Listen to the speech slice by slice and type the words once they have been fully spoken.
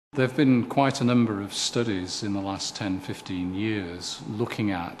There have been quite a number of studies in the last 10-15 years looking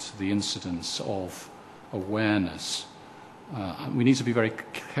at the incidence of awareness. We need to be very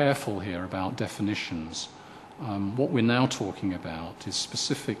careful here about definitions. What we're now talking about is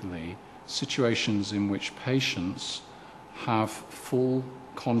specifically situations in which patients have full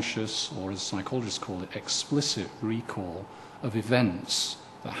conscious, or as psychologists call it, explicit recall of events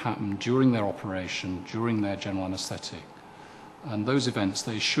that happened during their operation, during their general anaesthetic. And those events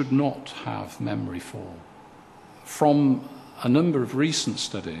they should not have memory for. From a number of recent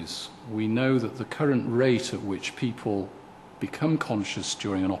studies, we know that the current rate at which people become conscious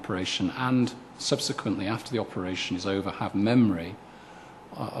during an operation and subsequently after the operation is over have memory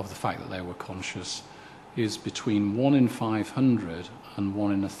of the fact that they were conscious is between 1 in 500 and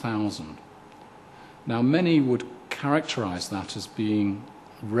 1 in 1,000. Now, many would characterize that as being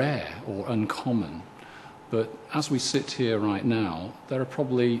rare or uncommon. But as we sit here right now, there are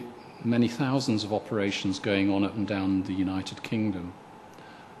probably many thousands of operations going on up and down the United Kingdom.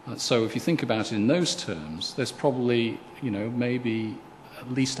 So if you think about it in those terms, there's probably, maybe at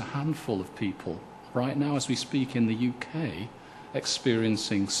least a handful of people right now as we speak in the UK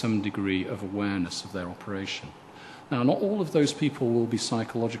experiencing some degree of awareness of their operation. Now, not all of those people will be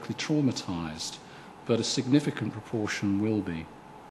psychologically traumatized, but a significant proportion will be.